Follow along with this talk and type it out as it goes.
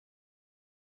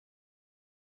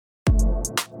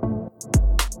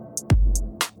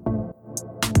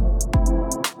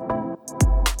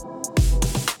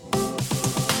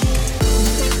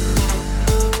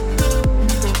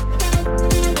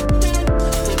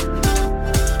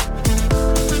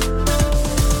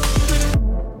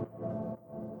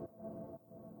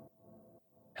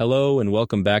Hello and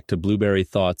welcome back to Blueberry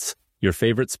Thoughts, your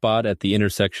favorite spot at the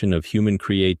intersection of human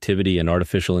creativity and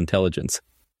artificial intelligence.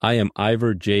 I am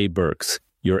Ivor J. Burks,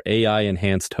 your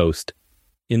AI-enhanced host.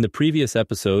 In the previous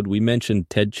episode, we mentioned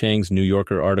Ted Chiang's New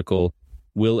Yorker article,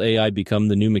 Will AI Become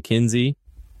the New McKinsey?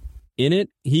 In it,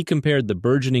 he compared the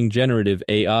burgeoning generative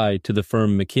AI to the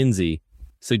firm McKinsey,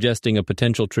 suggesting a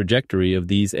potential trajectory of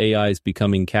these AIs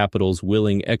becoming capital's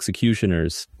willing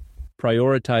executioners,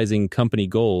 prioritizing company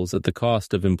goals at the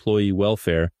cost of employee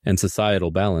welfare and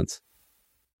societal balance.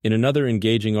 In another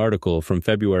engaging article from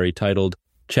February titled,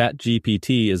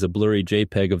 ChatGPT is a blurry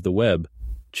JPEG of the web,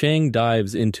 Chiang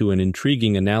dives into an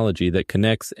intriguing analogy that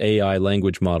connects AI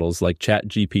language models like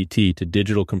ChatGPT to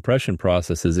digital compression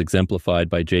processes exemplified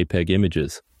by JPEG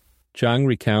images. Chiang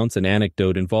recounts an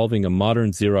anecdote involving a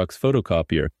modern Xerox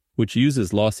photocopier, which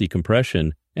uses lossy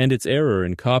compression, and its error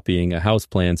in copying a house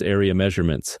plan's area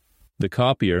measurements. The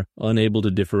copier, unable to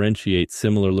differentiate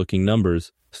similar-looking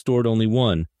numbers, stored only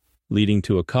one, leading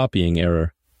to a copying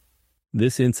error.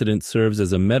 This incident serves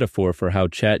as a metaphor for how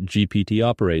ChatGPT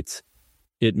operates.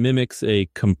 It mimics a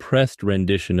compressed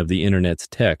rendition of the Internet's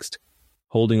text,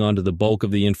 holding onto the bulk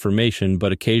of the information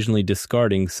but occasionally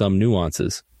discarding some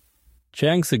nuances.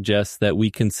 Chiang suggests that we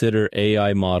consider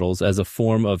AI models as a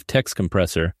form of text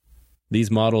compressor. These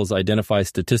models identify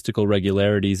statistical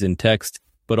regularities in text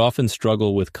but often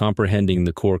struggle with comprehending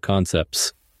the core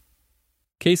concepts.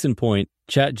 Case in point,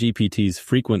 ChatGPT's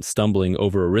frequent stumbling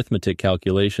over arithmetic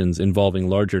calculations involving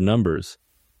larger numbers.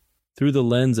 Through the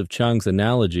lens of Chiang's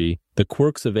analogy, the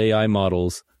quirks of AI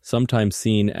models, sometimes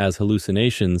seen as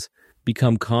hallucinations,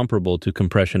 become comparable to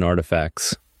compression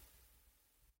artifacts.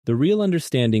 The real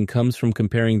understanding comes from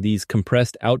comparing these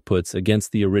compressed outputs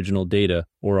against the original data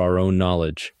or our own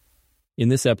knowledge. In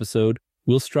this episode,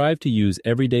 we'll strive to use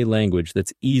everyday language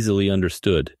that's easily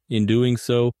understood. In doing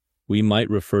so, we might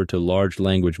refer to large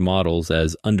language models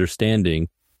as understanding,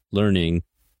 learning,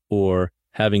 or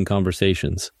having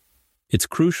conversations. It's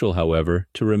crucial, however,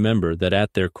 to remember that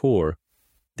at their core,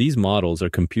 these models are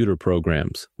computer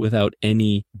programs without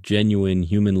any genuine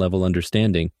human-level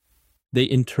understanding. They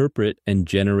interpret and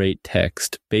generate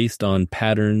text based on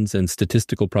patterns and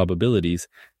statistical probabilities,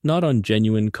 not on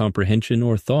genuine comprehension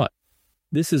or thought.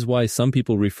 This is why some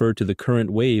people refer to the current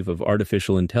wave of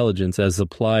artificial intelligence as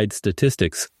applied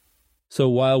statistics. So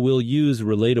while we'll use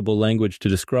relatable language to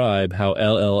describe how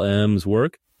LLMs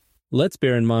work, let's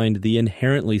bear in mind the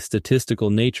inherently statistical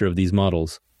nature of these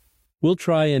models. We'll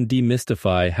try and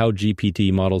demystify how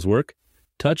GPT models work,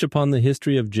 touch upon the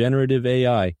history of generative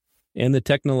AI, and the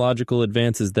technological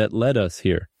advances that led us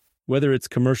here. Whether it's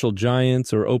commercial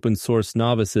giants or open source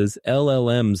novices,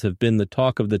 LLMs have been the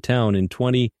talk of the town in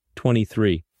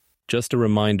 2023. Just a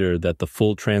reminder that the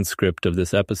full transcript of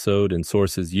this episode and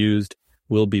sources used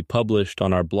will be published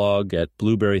on our blog at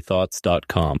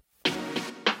blueberrythoughts.com.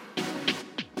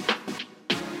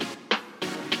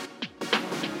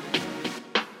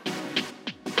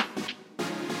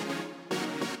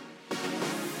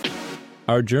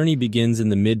 Our journey begins in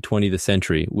the mid-20th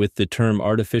century with the term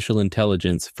artificial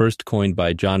intelligence first coined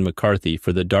by John McCarthy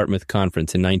for the Dartmouth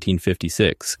Conference in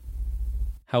 1956.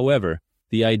 However,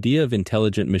 the idea of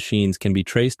intelligent machines can be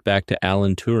traced back to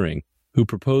Alan Turing, who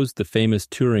proposed the famous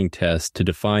Turing test to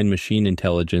define machine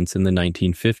intelligence in the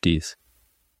 1950s.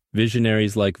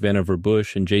 Visionaries like Vannevar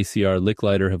Bush and J.C.R.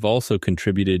 Licklider have also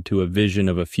contributed to a vision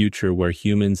of a future where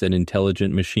humans and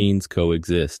intelligent machines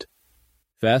coexist.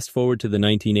 Fast forward to the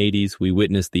 1980s, we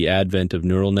witnessed the advent of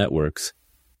neural networks,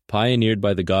 pioneered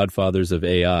by the godfathers of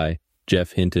AI,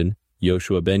 Jeff Hinton,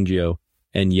 Yoshua Bengio,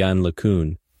 and Yann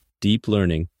LeCun. Deep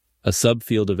learning, a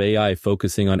subfield of AI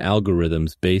focusing on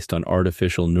algorithms based on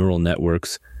artificial neural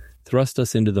networks, thrust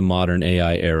us into the modern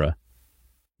AI era.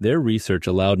 Their research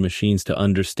allowed machines to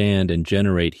understand and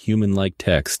generate human-like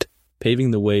text,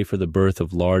 paving the way for the birth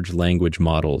of large language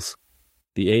models.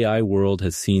 The AI world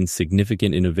has seen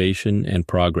significant innovation and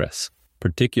progress,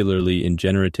 particularly in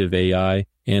generative AI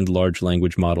and large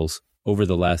language models, over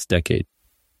the last decade.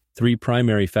 Three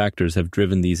primary factors have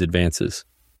driven these advances: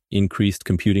 increased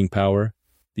computing power,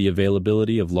 the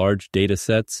availability of large data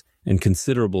sets, and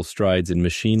considerable strides in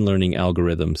machine learning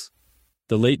algorithms.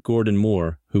 The late Gordon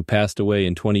Moore, who passed away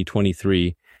in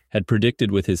 2023, had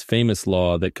predicted with his famous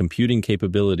law that computing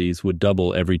capabilities would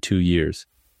double every 2 years.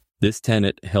 This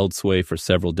tenet held sway for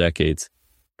several decades,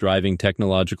 driving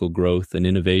technological growth and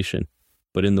innovation.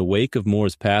 But in the wake of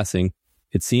Moore's passing,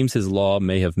 it seems his law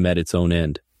may have met its own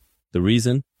end. The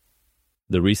reason?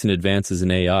 The recent advances in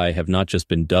AI have not just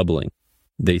been doubling.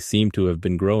 They seem to have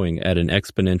been growing at an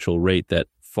exponential rate that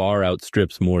far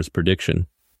outstrips Moore's prediction.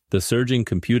 The surging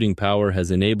computing power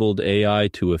has enabled AI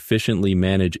to efficiently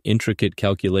manage intricate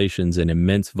calculations and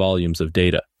immense volumes of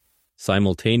data.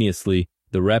 Simultaneously,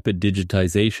 the rapid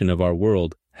digitization of our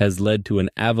world has led to an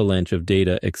avalanche of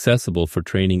data accessible for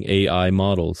training AI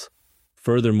models.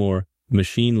 Furthermore,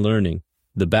 machine learning,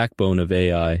 the backbone of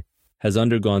AI, has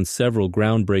undergone several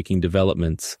groundbreaking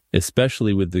developments,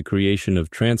 especially with the creation of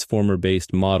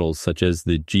transformer-based models such as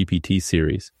the GPT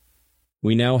series.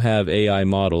 We now have AI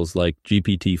models like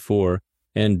GPT-4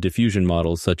 and diffusion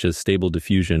models such as Stable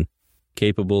Diffusion,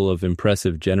 capable of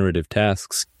impressive generative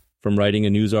tasks, from writing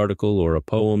a news article or a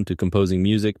poem to composing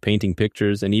music, painting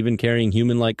pictures, and even carrying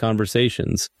human-like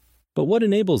conversations. But what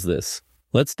enables this?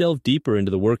 Let's delve deeper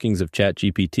into the workings of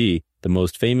ChatGPT, the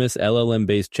most famous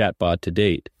LLM-based chatbot to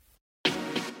date.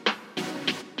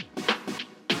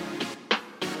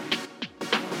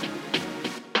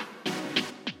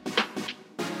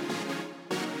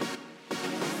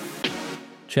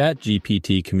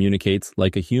 ChatGPT communicates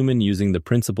like a human using the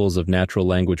principles of natural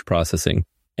language processing,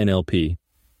 NLP.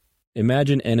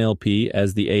 Imagine NLP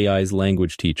as the AI's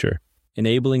language teacher,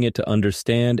 enabling it to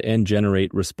understand and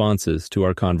generate responses to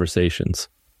our conversations.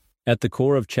 At the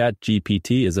core of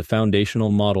ChatGPT is a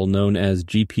foundational model known as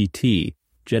GPT,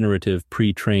 Generative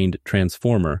Pre-trained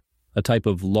Transformer, a type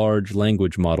of large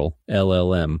language model,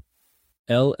 LLM.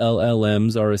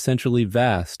 LLMs are essentially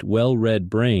vast, well-read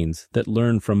brains that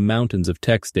learn from mountains of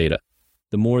text data.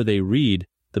 The more they read,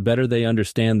 the better they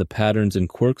understand the patterns and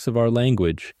quirks of our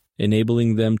language,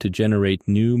 enabling them to generate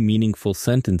new, meaningful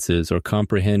sentences or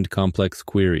comprehend complex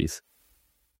queries.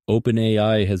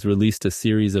 OpenAI has released a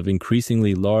series of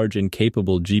increasingly large and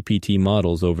capable GPT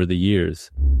models over the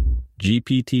years.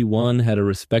 GPT-1 had a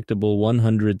respectable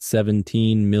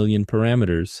 117 million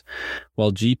parameters,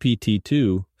 while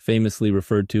GPT-2, famously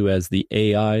referred to as the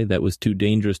AI that was too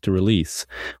dangerous to release,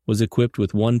 was equipped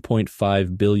with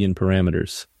 1.5 billion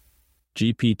parameters.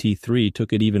 GPT-3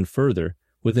 took it even further,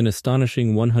 with an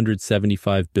astonishing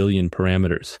 175 billion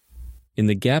parameters. In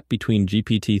the gap between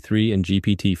GPT-3 and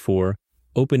GPT-4,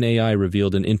 OpenAI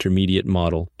revealed an intermediate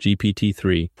model,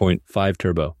 GPT-3.5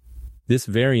 Turbo. This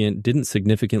variant didn't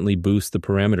significantly boost the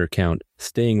parameter count,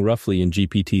 staying roughly in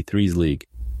GPT-3's league.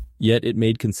 Yet it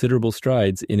made considerable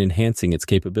strides in enhancing its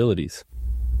capabilities.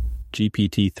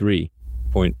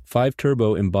 GPT-3.5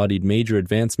 Turbo embodied major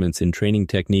advancements in training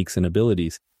techniques and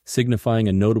abilities, signifying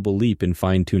a notable leap in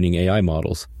fine-tuning AI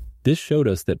models. This showed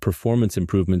us that performance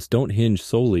improvements don't hinge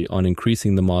solely on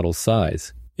increasing the model's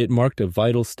size. It marked a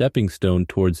vital stepping stone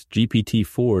towards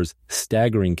GPT-4's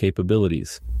staggering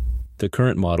capabilities. The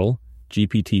current model,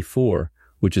 GPT-4,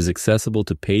 which is accessible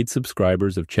to paid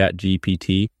subscribers of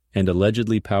ChatGPT and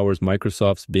allegedly powers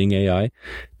Microsoft's Bing AI,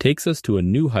 takes us to a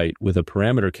new height with a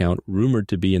parameter count rumored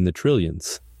to be in the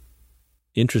trillions.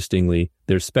 Interestingly,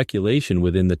 there's speculation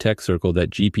within the tech circle that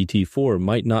GPT-4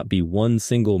 might not be one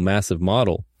single massive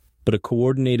model, but a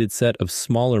coordinated set of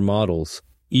smaller models,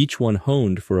 each one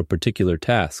honed for a particular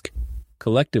task,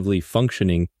 collectively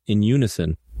functioning in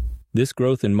unison. This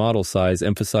growth in model size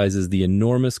emphasizes the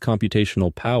enormous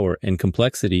computational power and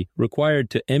complexity required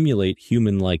to emulate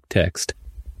human-like text.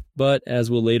 But, as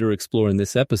we'll later explore in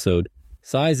this episode,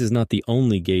 size is not the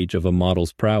only gauge of a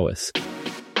model's prowess.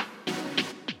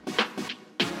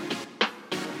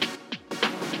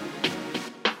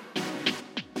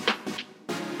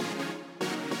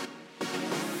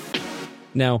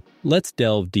 Now, let's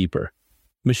delve deeper.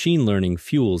 Machine learning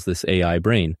fuels this AI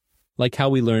brain. Like how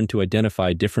we learn to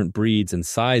identify different breeds and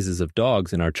sizes of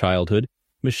dogs in our childhood,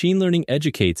 machine learning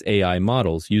educates AI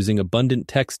models using abundant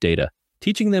text data,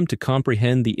 teaching them to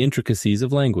comprehend the intricacies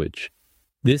of language.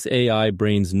 This AI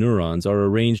brain's neurons are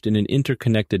arranged in an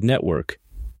interconnected network,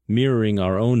 mirroring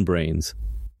our own brains,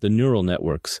 the neural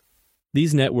networks.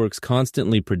 These networks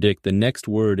constantly predict the next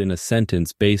word in a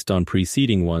sentence based on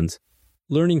preceding ones,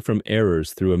 learning from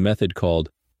errors through a method called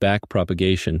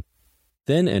backpropagation.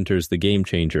 Then enters the game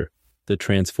changer, the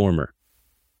transformer.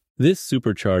 This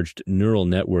supercharged neural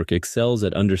network excels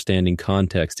at understanding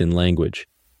context in language.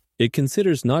 It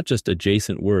considers not just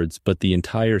adjacent words, but the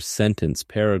entire sentence,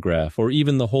 paragraph, or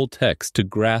even the whole text to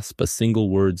grasp a single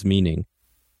word's meaning.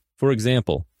 For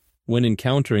example, when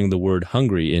encountering the word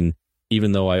hungry in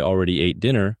 "even though I already ate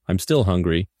dinner, I'm still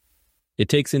hungry," it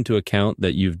takes into account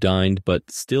that you've dined but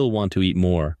still want to eat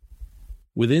more.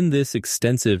 Within this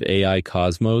extensive AI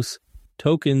cosmos,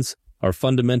 tokens are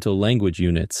fundamental language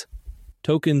units.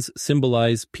 Tokens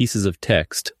symbolize pieces of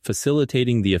text,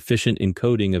 facilitating the efficient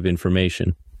encoding of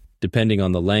information. Depending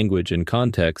on the language and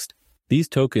context, these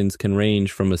tokens can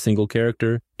range from a single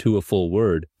character to a full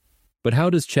word. But how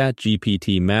does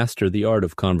ChatGPT master the art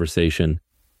of conversation?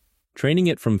 Training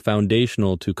it from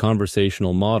foundational to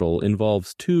conversational model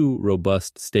involves two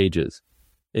robust stages.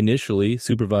 Initially,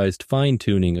 supervised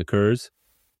fine-tuning occurs,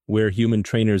 where human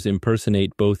trainers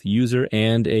impersonate both user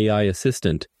and AI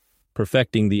assistant,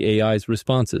 perfecting the AI's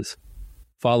responses.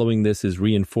 Following this is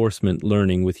reinforcement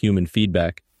learning with human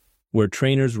feedback, where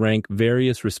trainers rank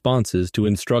various responses to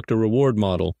instruct a reward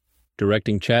model,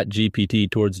 directing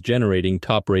ChatGPT towards generating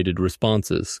top-rated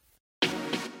responses.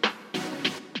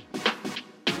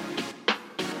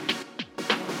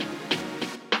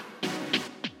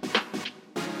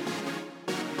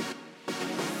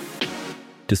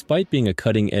 Despite being a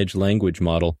cutting-edge language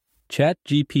model,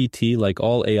 ChatGPT, like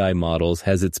all AI models,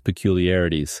 has its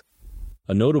peculiarities.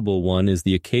 A notable one is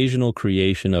the occasional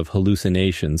creation of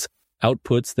hallucinations,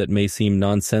 outputs that may seem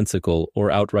nonsensical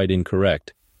or outright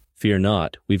incorrect. Fear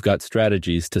not, we've got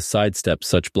strategies to sidestep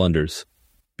such blunders.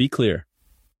 Be clear.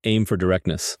 Aim for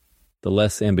directness. The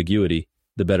less ambiguity,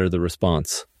 the better the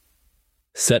response.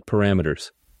 Set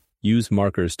parameters. Use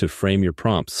markers to frame your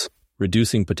prompts,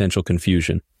 reducing potential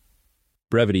confusion.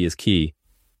 Brevity is key.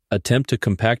 Attempt to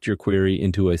compact your query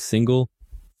into a single,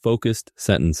 focused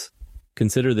sentence.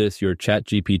 Consider this your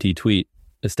ChatGPT tweet.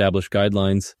 Establish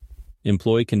guidelines.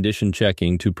 Employ condition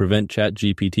checking to prevent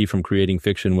ChatGPT from creating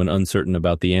fiction when uncertain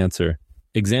about the answer.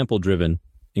 Example-driven.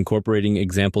 Incorporating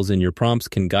examples in your prompts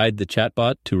can guide the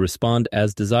chatbot to respond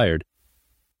as desired.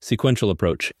 Sequential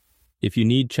approach. If you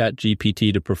need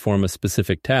ChatGPT to perform a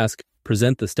specific task,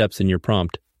 present the steps in your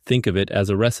prompt. Think of it as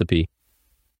a recipe.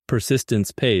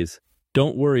 Persistence pays.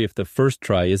 Don't worry if the first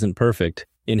try isn't perfect.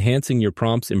 Enhancing your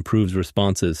prompts improves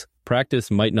responses. Practice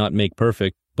might not make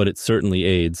perfect, but it certainly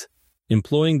aids.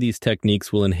 Employing these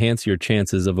techniques will enhance your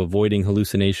chances of avoiding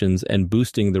hallucinations and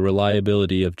boosting the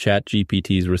reliability of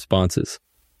ChatGPT's responses.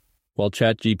 While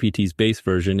ChatGPT's base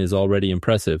version is already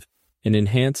impressive, an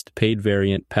enhanced paid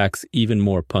variant packs even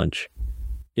more punch.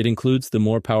 It includes the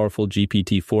more powerful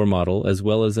GPT-4 model as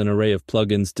well as an array of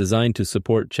plugins designed to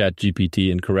support ChatGPT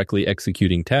in correctly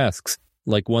executing tasks,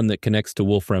 like one that connects to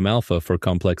Wolfram Alpha for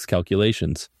complex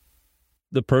calculations.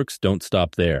 The perks don't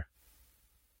stop there.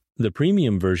 The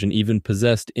premium version even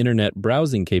possessed internet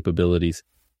browsing capabilities,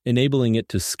 enabling it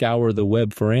to scour the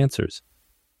web for answers.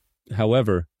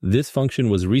 However, this function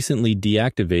was recently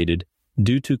deactivated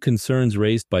due to concerns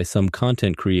raised by some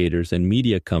content creators and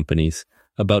media companies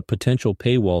about potential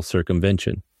paywall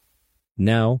circumvention.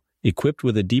 Now, equipped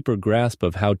with a deeper grasp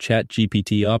of how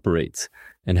ChatGPT operates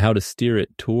and how to steer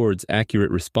it towards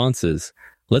accurate responses,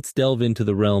 let's delve into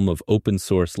the realm of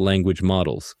open-source language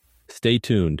models. Stay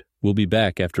tuned. We'll be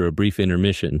back after a brief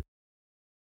intermission.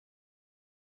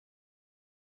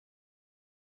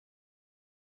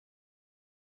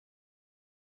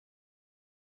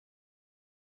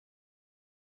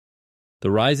 The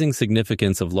rising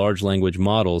significance of large language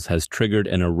models has triggered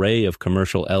an array of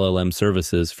commercial LLM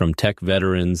services from tech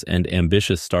veterans and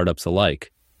ambitious startups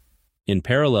alike. In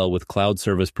parallel with cloud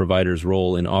service providers'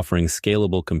 role in offering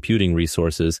scalable computing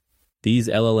resources, these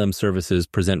LLM services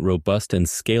present robust and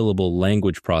scalable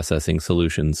language processing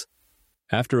solutions.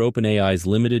 After OpenAI's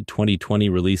limited 2020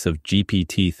 release of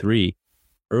GPT-3,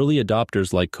 early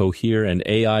adopters like Cohere and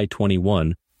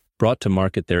AI21 brought to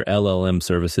market their LLM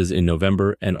services in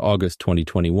November and August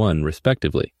 2021,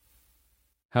 respectively.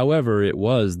 However, it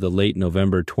was the late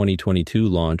November 2022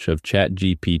 launch of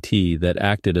ChatGPT that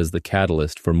acted as the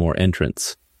catalyst for more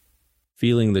entrants.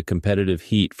 Feeling the competitive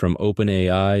heat from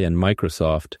OpenAI and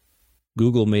Microsoft,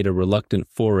 Google made a reluctant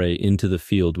foray into the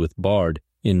field with Bard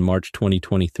in March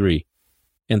 2023.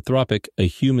 Anthropic, a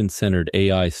human-centered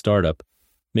AI startup,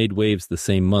 made waves the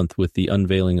same month with the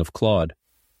unveiling of Claude.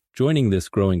 Joining this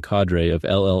growing cadre of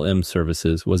LLM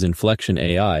services was Inflection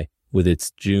AI, with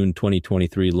its June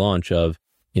 2023 launch of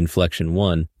Inflection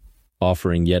One,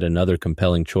 offering yet another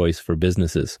compelling choice for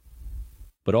businesses.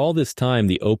 But all this time,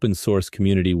 the open-source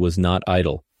community was not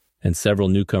idle, and several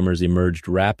newcomers emerged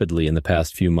rapidly in the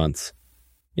past few months.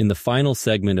 In the final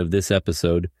segment of this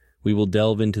episode, we will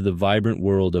delve into the vibrant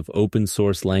world of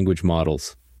open-source language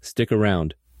models. Stick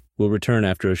around. We'll return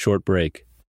after a short break.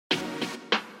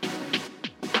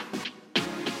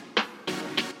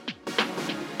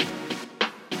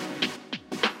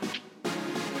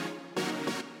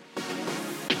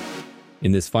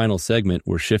 In this final segment,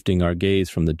 we're shifting our gaze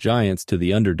from the giants to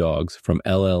the underdogs, from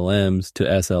LLMs to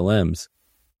SLMs.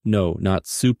 No, not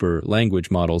super language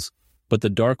models, but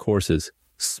the dark horses,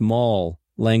 small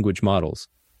language models.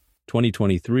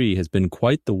 2023 has been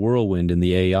quite the whirlwind in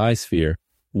the AI sphere,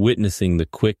 witnessing the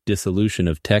quick dissolution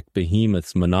of tech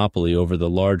behemoths' monopoly over the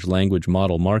large language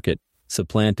model market,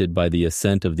 supplanted by the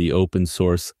ascent of the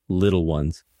open-source little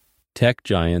ones. tech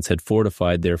giants had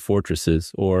fortified their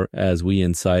fortresses, or as we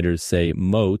insiders say,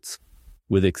 moats,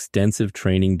 with extensive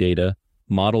training data,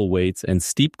 model weights, and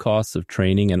steep costs of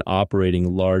training and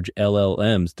operating large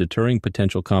LLMs, deterring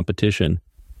potential competition.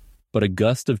 But a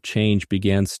gust of change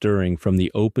began stirring from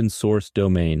the open source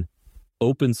domain.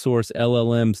 Open source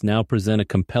LLMs now present a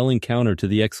compelling counter to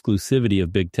the exclusivity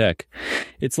of big tech.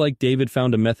 It's like David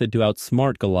found a method to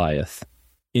outsmart Goliath.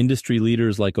 Industry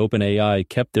leaders like OpenAI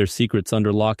kept their secrets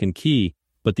under lock and key,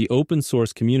 but the open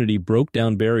source community broke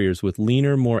down barriers with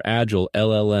leaner, more agile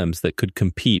LLMs that could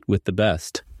compete with the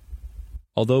best.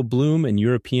 Although Bloom and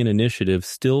European Initiative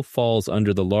still falls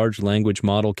under the large language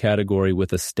model category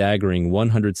with a staggering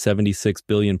 176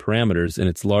 billion parameters in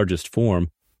its largest form,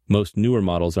 most newer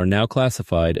models are now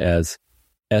classified as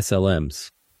SLMs.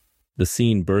 The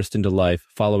scene burst into life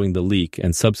following the leak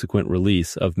and subsequent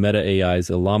release of Meta AI's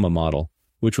Llama model,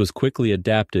 which was quickly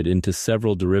adapted into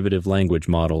several derivative language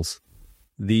models.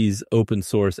 These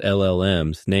open-source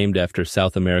LLMs, named after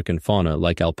South American fauna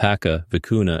like alpaca,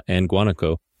 vicuna, and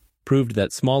guanaco, proved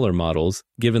that smaller models,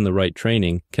 given the right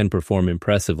training, can perform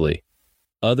impressively.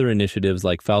 Other initiatives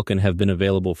like Falcon have been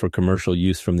available for commercial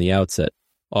use from the outset,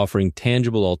 offering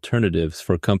tangible alternatives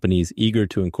for companies eager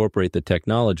to incorporate the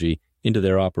technology into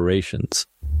their operations.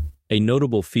 A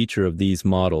notable feature of these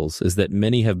models is that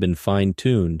many have been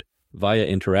fine-tuned via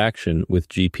interaction with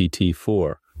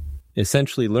GPT-4,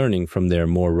 essentially learning from their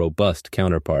more robust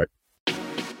counterpart.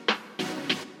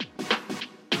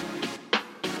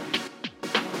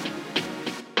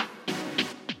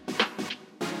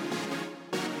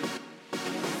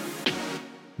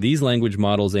 These language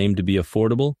models aim to be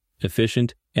affordable,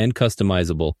 efficient, and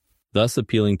customizable, thus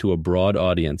appealing to a broad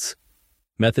audience.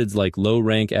 Methods like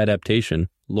low-rank adaptation,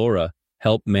 LoRA,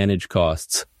 help manage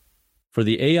costs. For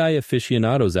the AI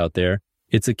aficionados out there,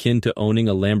 it's akin to owning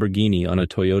a Lamborghini on a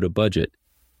Toyota budget.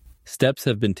 Steps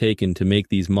have been taken to make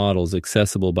these models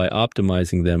accessible by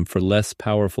optimizing them for less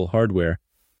powerful hardware,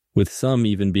 with some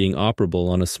even being operable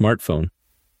on a smartphone.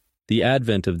 The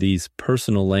advent of these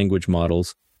personal language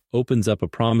models opens up a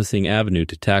promising avenue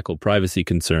to tackle privacy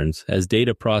concerns as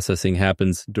data processing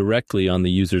happens directly on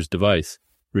the user's device,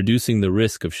 reducing the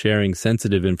risk of sharing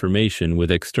sensitive information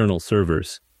with external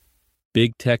servers.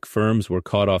 Big tech firms were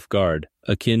caught off guard,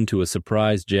 akin to a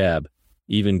surprise jab.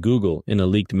 Even Google, in a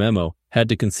leaked memo, had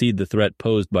to concede the threat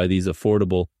posed by these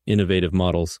affordable, innovative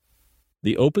models.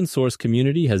 The open source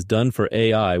community has done for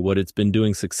AI what it's been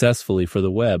doing successfully for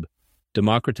the web,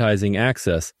 democratizing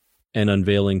access and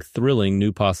unveiling thrilling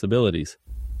new possibilities.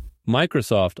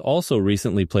 Microsoft also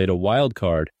recently played a wild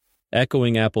card,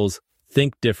 echoing Apple's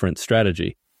Think Different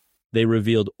strategy. They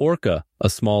revealed Orca, a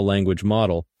small language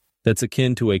model that's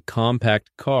akin to a compact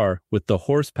car with the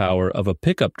horsepower of a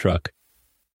pickup truck.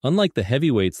 Unlike the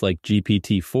heavyweights like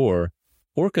GPT-4,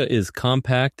 Orca is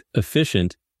compact,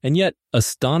 efficient, and yet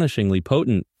astonishingly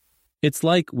potent. It's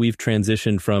like we've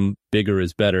transitioned from bigger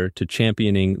is better to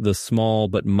championing the small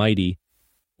but mighty.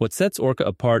 What sets Orca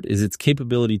apart is its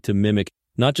capability to mimic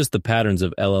not just the patterns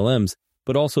of LLMs,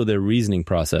 but also their reasoning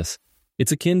process.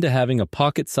 It's akin to having a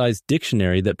pocket-sized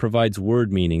dictionary that provides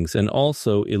word meanings and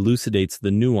also elucidates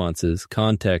the nuances,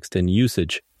 context, and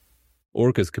usage.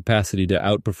 Orca's capacity to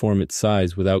outperform its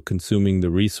size without consuming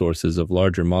the resources of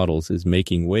larger models is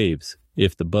making waves,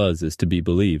 if the buzz is to be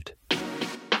believed.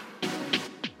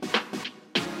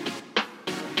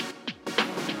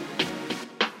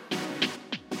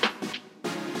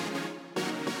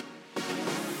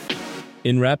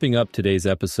 In wrapping up today's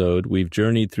episode, we've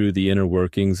journeyed through the inner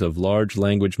workings of large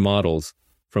language models,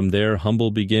 from their humble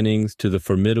beginnings to the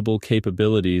formidable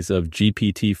capabilities of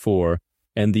GPT-4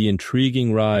 and the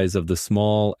intriguing rise of the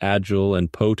small, agile,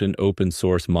 and potent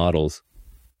open-source models.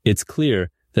 It's clear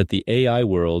that the AI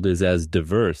world is as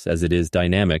diverse as it is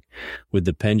dynamic, with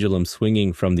the pendulum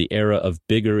swinging from the era of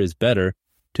bigger is better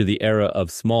to the era of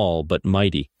small but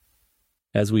mighty.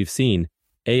 As we've seen,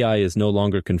 AI is no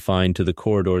longer confined to the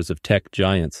corridors of tech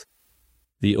giants.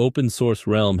 The open-source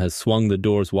realm has swung the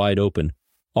doors wide open,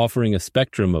 offering a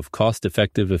spectrum of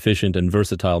cost-effective, efficient, and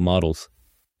versatile models.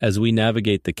 As we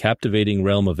navigate the captivating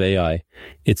realm of AI,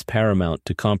 it's paramount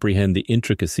to comprehend the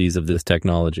intricacies of this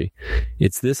technology.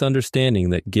 It's this understanding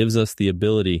that gives us the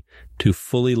ability to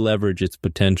fully leverage its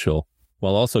potential,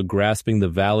 while also grasping the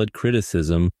valid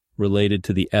criticism related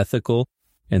to the ethical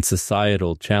and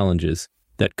societal challenges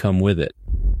that come with it.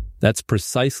 That's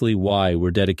precisely why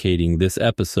we're dedicating this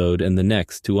episode and the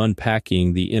next to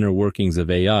unpacking the inner workings of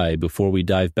AI before we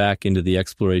dive back into the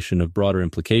exploration of broader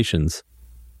implications.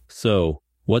 So,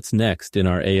 what's next in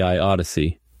our AI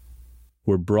odyssey?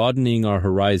 we're broadening our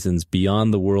horizons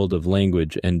beyond the world of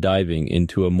language and diving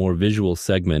into a more visual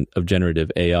segment of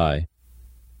generative AI.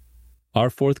 Our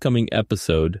forthcoming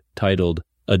episode, titled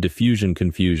A Diffusion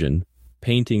Confusion,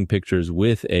 Painting Pictures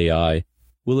with AI,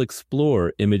 will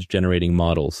explore image-generating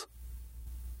models.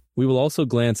 We will also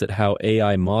glance at how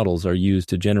AI models are used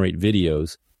to generate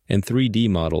videos and 3D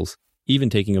models, even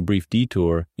taking a brief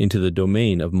detour into the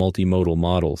domain of multimodal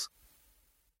models.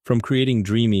 From creating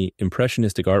dreamy,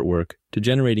 impressionistic artwork to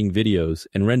generating videos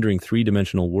and rendering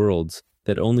three-dimensional worlds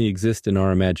that only exist in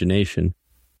our imagination,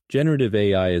 generative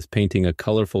AI is painting a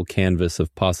colorful canvas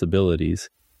of possibilities.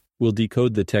 We'll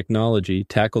decode the technology,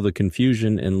 tackle the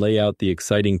confusion, and lay out the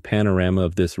exciting panorama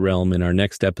of this realm in our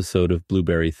next episode of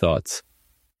Blueberry Thoughts.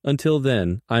 Until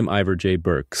then, I'm Ivor J.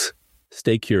 Burks.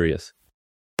 Stay curious.